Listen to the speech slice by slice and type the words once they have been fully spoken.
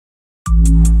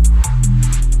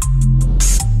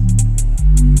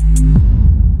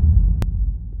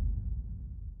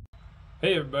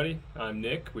Hey everybody, I'm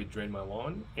Nick with Drain My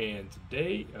Lawn, and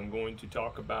today I'm going to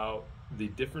talk about the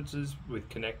differences with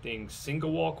connecting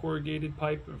single wall corrugated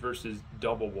pipe versus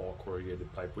double wall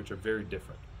corrugated pipe, which are very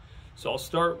different. So I'll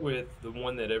start with the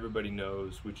one that everybody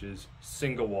knows, which is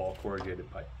single wall corrugated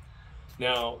pipe.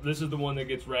 Now, this is the one that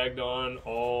gets ragged on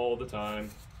all the time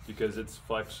because it's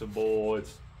flexible,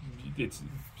 it's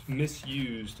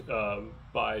misused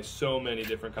by so many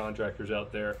different contractors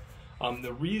out there.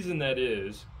 The reason that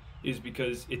is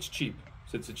because it's cheap.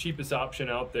 So it's the cheapest option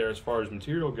out there as far as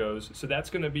material goes. So that's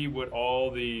going to be what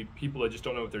all the people that just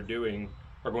don't know what they're doing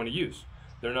are going to use.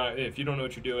 They're not. If you don't know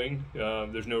what you're doing,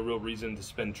 there's no real reason to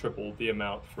spend triple the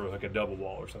amount for like a double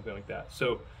wall or something like that.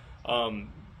 So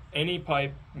any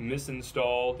pipe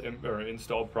misinstalled or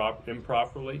installed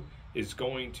improperly is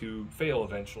going to fail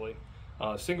eventually.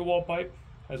 Single wall pipe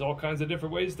has all kinds of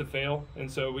different ways to fail,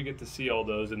 and so we get to see all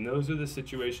those, and those are the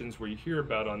situations where you hear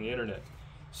about on the internet.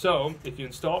 So if you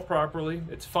install it properly,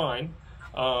 it's fine.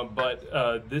 But what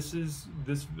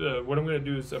I'm going to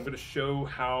do is I'm going to show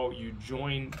how you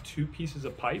join two pieces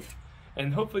of pipe,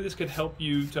 and hopefully this could help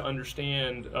you to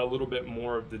understand a little bit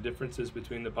more of the differences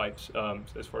between the pipes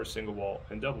as far as single wall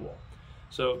and double wall.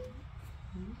 So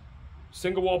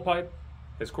single wall pipe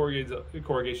has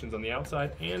corrugations on the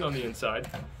outside and on the inside.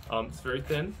 It's very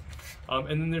thin.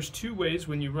 And then there's two ways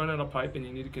when you run out of pipe and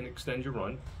you need to extend your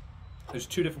run. There's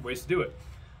two different ways to do it.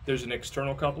 There's an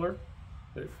external coupler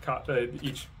that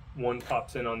each one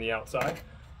pops in on the outside,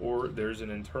 or there's an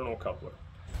internal coupler.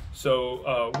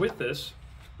 So with this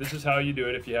is how you do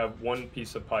it if you have one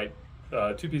piece of pipe,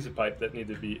 two pieces of pipe that need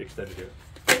to be extended here.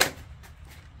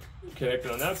 You connect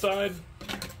it on that side,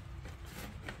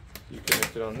 you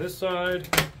connect it on this side,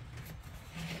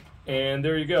 and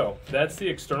there you go. That's the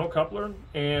external coupler,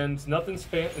 and nothing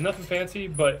fancy,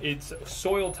 but it's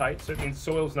soil tight, so it means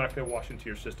soil's not going to wash into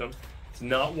your system. It's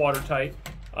not watertight,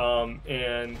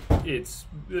 and it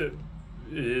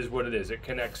is what it is. It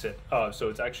connects it, so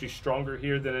it's actually stronger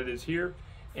here than it is here.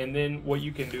 And then what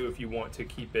you can do if you want to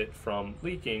keep it from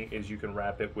leaking is you can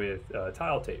wrap it with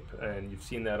tile tape, and you've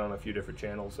seen that on a few different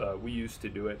channels. We used to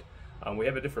do it. We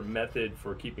have a different method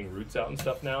for keeping roots out and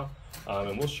stuff now,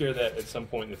 and we'll share that at some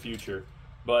point in the future.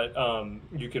 But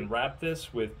you can wrap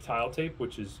this with tile tape,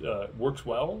 which works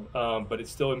well, but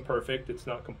it's still imperfect. It's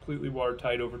not completely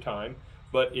watertight over time,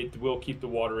 but it will keep the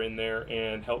water in there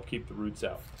and help keep the roots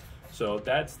out. So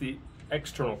that's the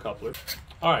external coupler.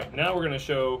 All right, now we're going to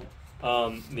show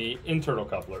the internal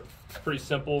coupler. It's pretty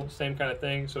simple, same kind of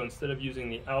thing. So instead of using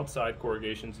the outside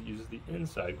corrugations, it uses the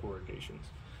inside corrugations.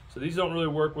 So these don't really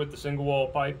work with the single wall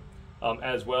pipe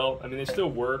as well. I mean, they still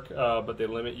work, but they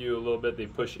limit you a little bit. They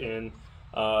push in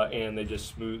and they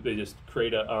just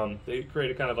create a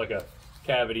kind of like a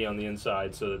cavity on the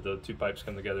inside so that the two pipes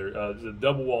come together. The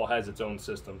double wall has its own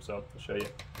system, so I'll show you.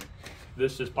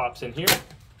 This just pops in here.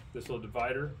 This little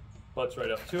divider butts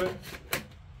right up to it.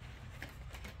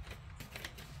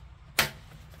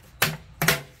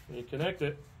 And you connect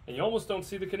it, and you almost don't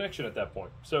see the connection at that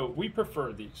point. So we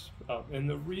prefer these, and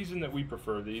the reason that we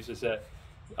prefer these is that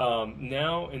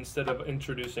now instead of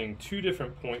introducing two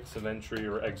different points of entry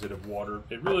or exit of water,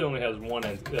 it really only has one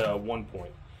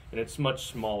point, and it's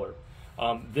much smaller.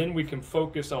 Then we can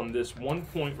focus on this one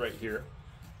point right here.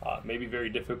 Maybe very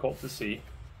difficult to see,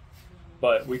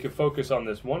 but we could focus on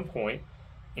this one point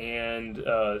and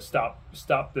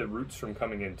stop the roots from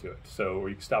coming into it. So, or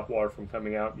you can stop water from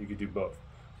coming out. You could do both.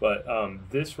 But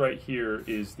this right here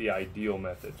is the ideal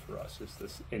method for us. It's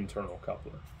this internal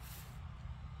coupler.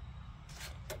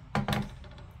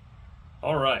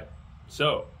 All right,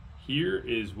 so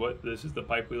this is the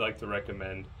pipe we like to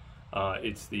recommend.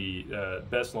 It's the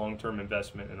best long-term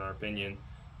investment in our opinion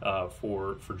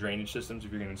for drainage systems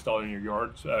if you're going to install it in your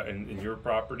yards, in your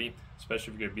property,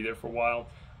 especially if you're going to be there for a while.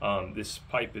 This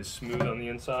pipe is smooth on the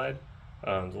inside. It's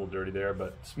a little dirty there,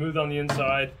 but smooth on the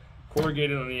inside,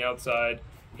 corrugated on the outside,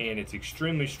 and it's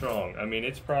extremely strong. I mean,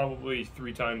 it's probably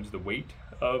 3 times the weight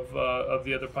of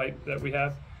the other pipe that we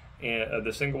have, and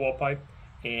the single wall pipe.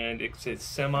 And it's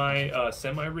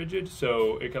semi-rigid,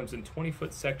 so it comes in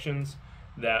 20-foot sections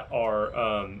that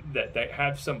are that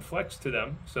have some flex to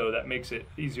them, so that makes it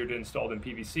easier to install than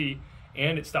PVC,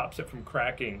 and it stops it from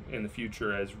cracking in the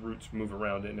future as roots move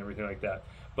around it and everything like that.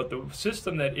 But the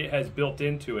system that it has built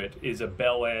into it is a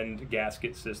bell end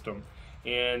gasket system,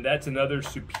 and that's another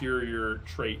superior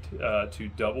trait to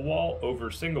double wall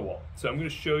over single wall. So I'm going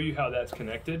to show you how that's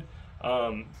connected.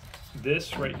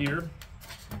 This right here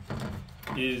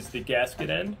is the gasket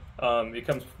end. It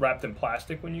comes wrapped in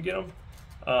plastic when you get them.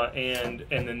 And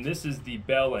then this is the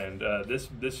bell end.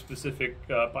 This specific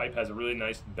pipe has a really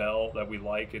nice bell that we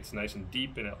like. It's nice and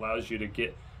deep, and it allows you to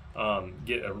get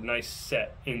get a nice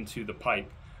set into the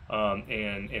pipe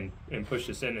and push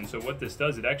this in. And so what this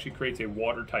does, it actually creates a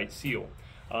watertight seal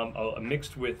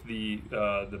mixed with the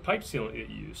pipe sealant that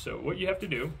you use. So what you have to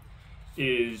do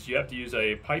is you have to use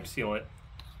a pipe sealant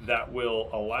that will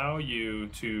allow you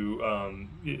to,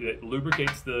 it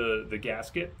lubricates the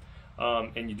gasket,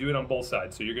 and you do it on both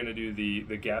sides. So you're going to do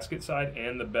the gasket side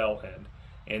and the bell end,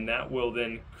 and that will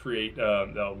then create,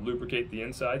 lubricate the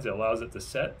insides. It allows it to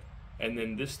set, and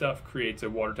then this stuff creates a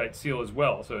watertight seal as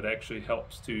well. So it actually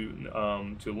helps to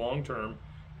long term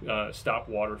stop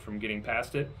water from getting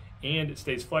past it, and it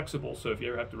stays flexible. So if you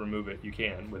ever have to remove it, you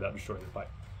can without destroying the pipe.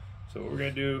 So what we're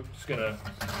going to do, just going to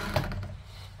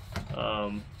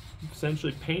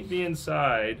essentially paint the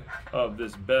inside of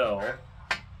this bell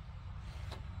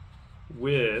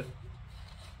with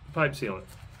pipe sealant.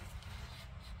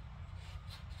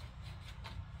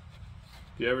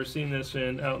 If you ever seen this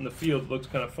out in the field, it looks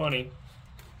kind of funny.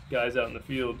 Guys out in the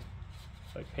field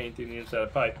like painting the inside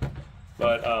of pipe.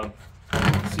 But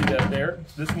see that there?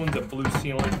 This one's a blue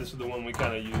sealant. This is the one we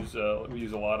kind of use. We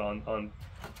use a lot on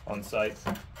site.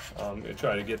 I'm gonna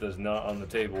try to get this not on the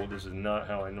table. This is not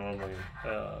how I normally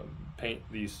paint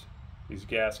these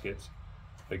gaskets.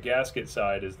 The gasket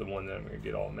side is the one that I'm gonna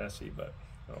get all messy, but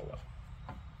oh well.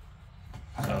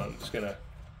 So I'm just gonna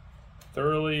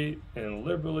thoroughly and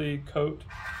liberally coat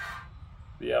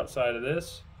the outside of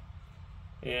this.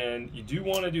 And you do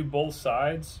want to do both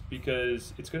sides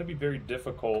because it's going to be very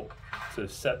difficult to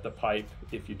set the pipe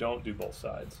if you don't do both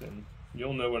sides, and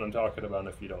you'll know what I'm talking about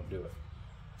if you don't do it.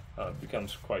 It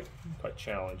becomes quite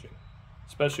challenging,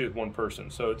 especially with one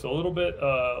person. So it's a little bit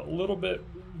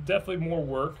definitely more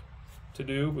work to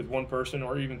do with one person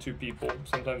or even two people.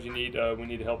 Sometimes we need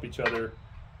to help each other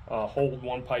hold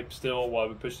one pipe still while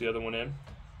we push the other one in.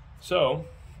 So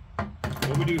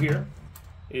what we do here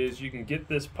is you can get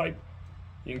this pipe,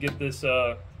 you can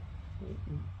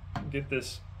get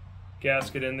this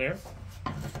gasket in there.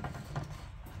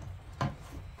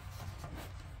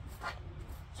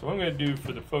 So what I'm going to do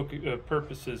for the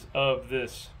purposes of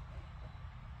this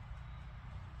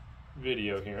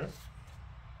video here,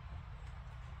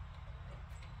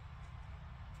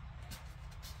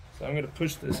 so I'm going to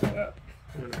push this up.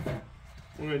 What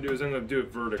I'm going to do is I'm going to do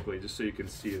it vertically just so you can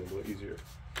see it a little easier.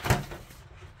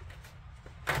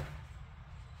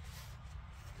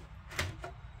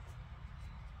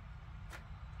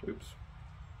 Oops.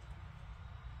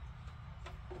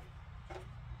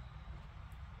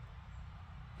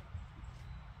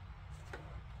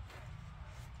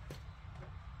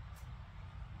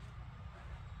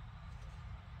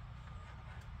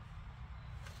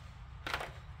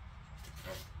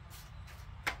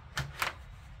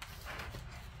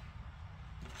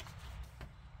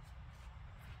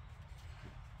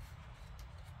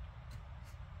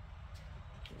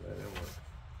 That didn't work.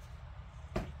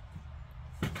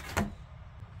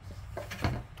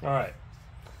 All right,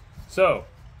 so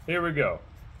here we go.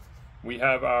 We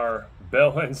have our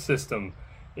bell end system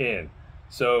in.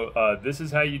 So this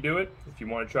is how you do it. If you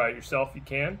want to try it yourself, you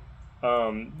can.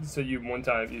 So you want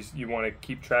to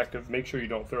keep track of, make sure you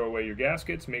don't throw away your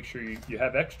gaskets, make sure you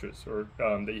have extras, or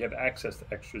that you have access to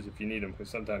extras if you need them, because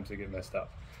sometimes they get messed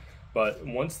up. But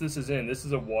once this is in, this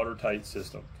is a watertight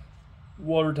system.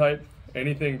 Watertight,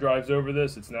 anything drives over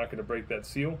this, it's not going to break that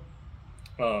seal,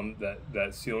 that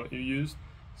sealant you used.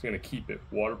 It's going to keep it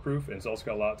waterproof, and it's also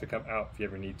got a lot to come out if you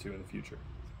ever need to in the future.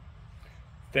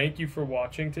 Thank you for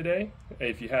watching today.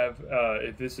 If you have,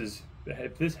 if this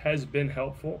has been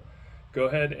helpful, go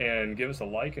ahead and give us a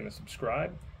like and a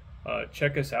subscribe.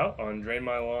 Check us out on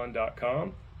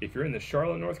drainmylawn.com. If you're in the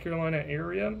Charlotte, North Carolina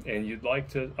area and you'd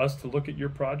like us to look at your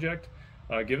project,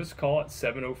 give us a call at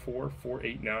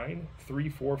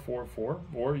 704-489-3444,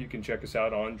 or you can check us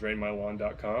out on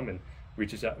drainmylawn.com and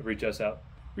reach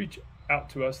out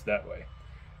to us that way.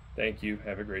 Thank you.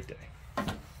 Have a great day.